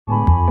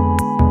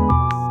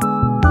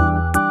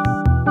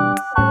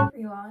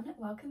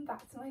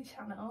my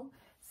channel.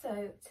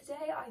 So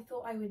today I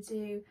thought I would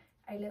do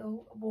a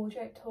little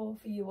wardrobe tour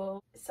for you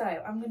all. So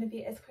I'm going to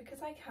be as quick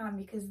as I can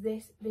because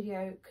this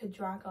video could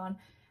drag on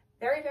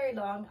very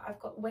long. I've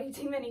got way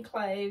too many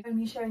clothes. I'm going to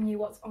be showing you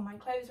what's on my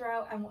clothes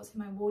rail and what's in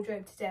my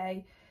wardrobe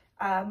today.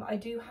 I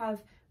do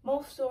have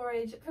more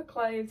storage for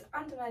clothes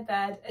under my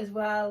bed as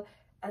well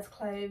as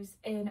clothes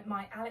in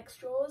my Alex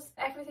drawers.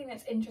 Everything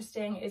that's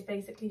interesting is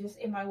basically just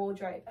in my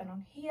wardrobe and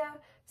on here,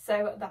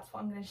 so that's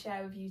what I'm going to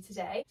share with you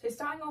today. So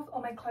starting off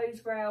on my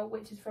clothes rail,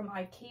 which is from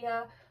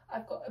IKEA,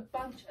 I've got a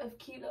bunch of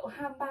cute little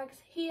handbags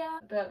here,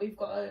 but we've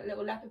got a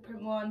little leopard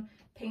print one,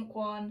 pink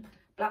one,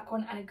 black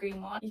one and a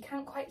green one. You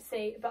can't quite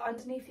see, but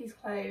underneath these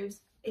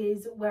clothes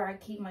is where I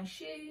keep my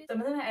shoes.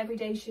 Some of them are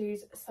everyday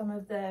shoes, some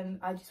of them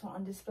I just want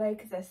on display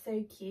because they're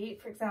so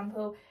cute. For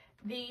example,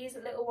 these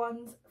little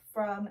ones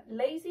from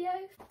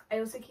bl3ach. I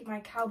also keep my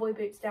cowboy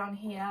boots down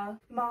here,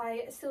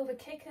 my silver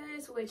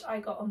kickers which I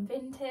got on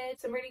Vinted,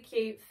 some really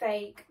cute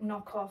fake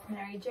knockoff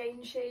Mary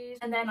Jane shoes,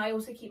 and then I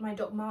also keep my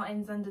Doc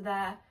Martens under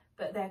there,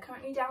 but they're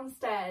currently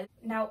downstairs.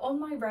 Now on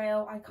my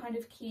rail I kind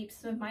of keep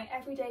some of my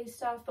everyday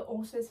stuff but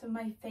also some of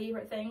my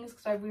favourite things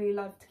because I really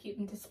love to keep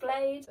them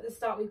displayed. At the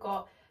start we've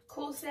got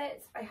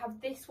corsets. I have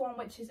this one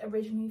which is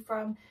originally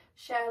from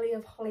Shirley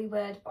of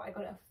Hollywood, but I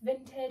got it off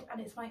Vinted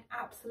and it's my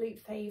absolute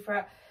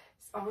favourite.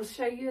 So I will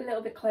show you a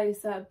little bit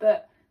closer,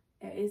 but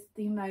it is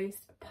the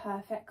most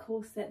perfect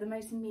corset, the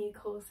most me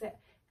corset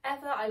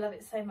ever. I love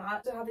it so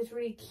much. I have this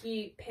really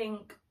cute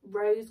pink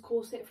rose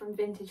corset from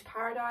Vintage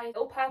Paradise, a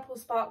little purple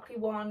sparkly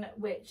one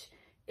which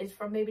is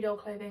from Baby Doll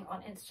Clothing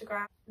on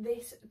Instagram.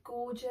 This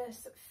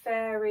gorgeous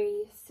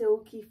fairy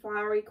silky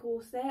flowery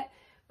corset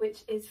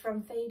which is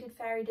from Faded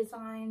Fairy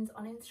Designs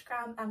on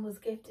Instagram and was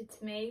gifted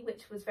to me,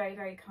 which was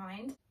very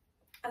kind.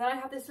 And then I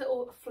have this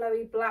little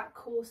flowy black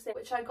corset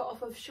which I got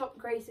off of Shop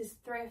Grace's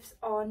Thrifts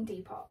on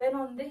Depop. Then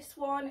on this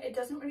one, it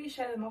doesn't really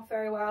show them off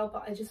very well,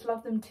 but I just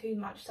love them too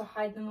much to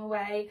hide them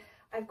away.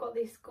 I've got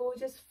this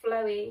gorgeous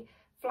flowy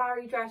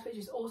flowery dress which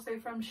is also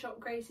from Shop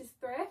Grace's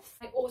Thrifts.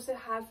 I also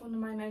have one of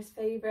my most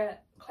favourite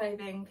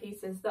clothing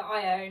pieces that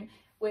I own,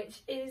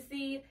 which is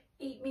the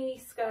Eat Me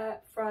skirt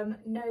from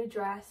No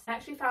Dress. I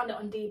actually found it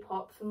on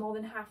Depop for more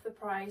than half the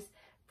price,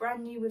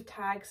 brand new with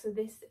tags, so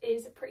this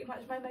is pretty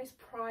much my most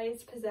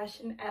prized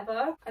possession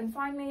ever. And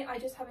finally I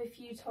just have a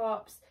few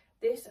tops.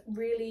 This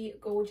really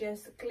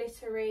gorgeous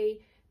glittery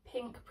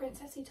pink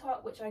princessy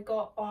top which I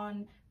got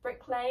on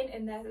Brick Lane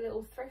in their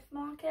little thrift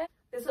market.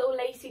 This little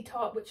lacy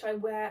top which I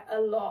wear a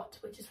lot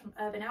which is from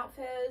Urban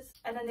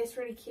Outfitters, and then this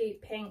really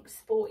cute pink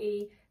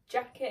sporty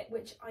jacket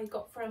which I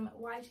got from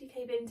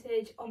Y2K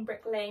Vintage on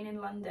Brick Lane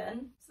in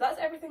London. So that's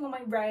everything on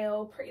my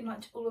rail, pretty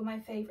much all of my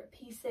favourite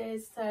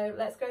pieces. So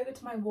let's go over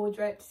to my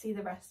wardrobe to see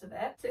the rest of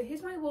it. So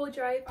here's my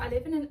wardrobe. I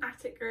live in an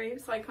attic room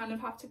so I kind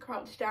of have to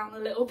crouch down a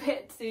little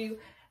bit to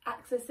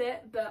access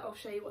it, but I'll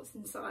show you what's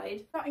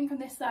inside. Starting from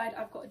this side,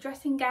 I've got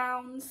dressing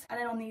gowns, and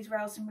then on these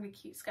rails some really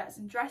cute skirts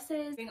and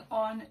dresses. Moving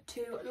on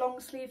to long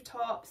sleeve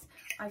tops,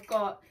 I've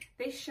got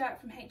this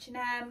shirt from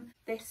H&M,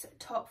 this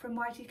top from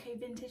Y2K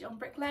Vintage on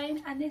Brick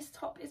Lane, and this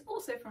top is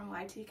also from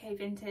Y2K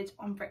Vintage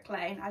on Brick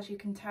Lane. As you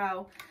can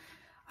tell,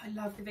 I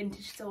love the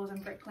vintage stores on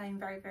Brick Lane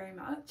very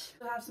much.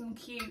 I have some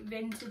cute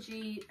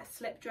vintagey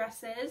slip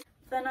dresses.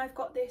 Then I've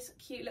got this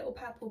cute little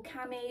purple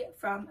cami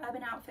from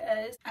Urban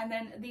Outfitters, and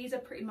then these are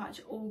pretty much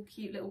all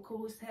cute little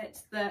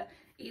corsets that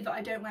either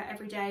I don't wear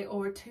every day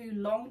or are too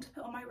long to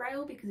put on my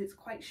rail because it's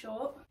quite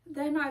short.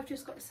 Then I've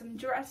just got some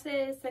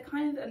dresses. They're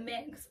kind of a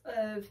mix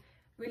of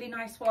really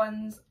nice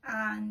ones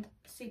and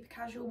super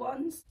casual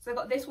ones. So I've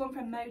got this one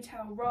from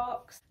Motel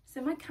Rocks.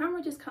 So my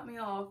camera just cut me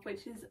off,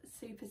 which is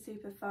super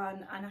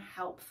fun and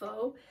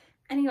helpful.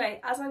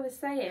 Anyway, as I was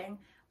saying,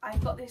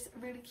 I've got this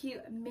really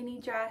cute mini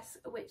dress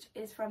which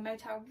is from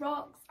Motel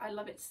Rocks. I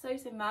love it so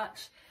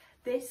much.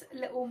 This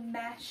little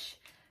mesh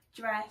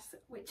dress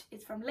which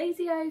is from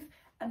bl3ach,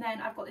 and then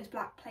I've got this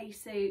black play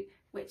suit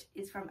which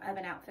is from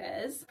Urban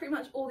Outfitters. Pretty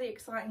much all the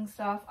exciting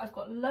stuff. I've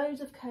got loads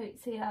of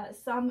coats here.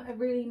 Some are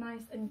really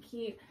nice and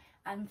cute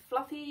and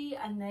fluffy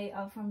and they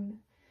are from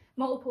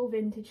multiple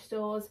vintage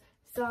stores.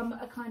 Some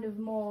are kind of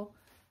more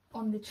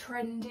on the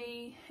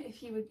trendy,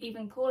 if you would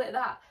even call it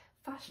that,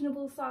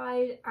 fashionable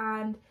side,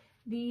 and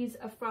these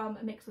are from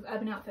a mix of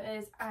Urban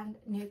Outfitters and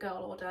New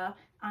Girl Order,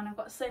 and I've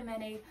got so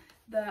many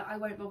that I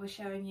won't bother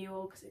showing you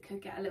all because it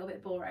could get a little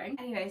bit boring.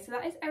 Anyway, so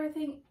that is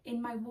everything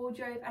in my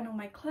wardrobe and on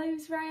my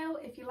clothes rail.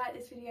 If you like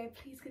this video,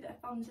 please give it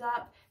a thumbs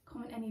up,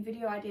 comment any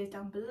video ideas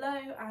down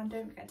below, and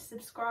don't forget to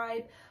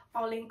subscribe.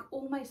 I'll link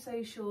all my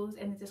socials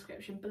in the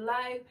description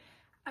below,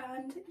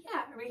 and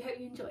yeah, I really hope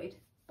you enjoyed.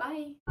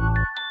 Bye!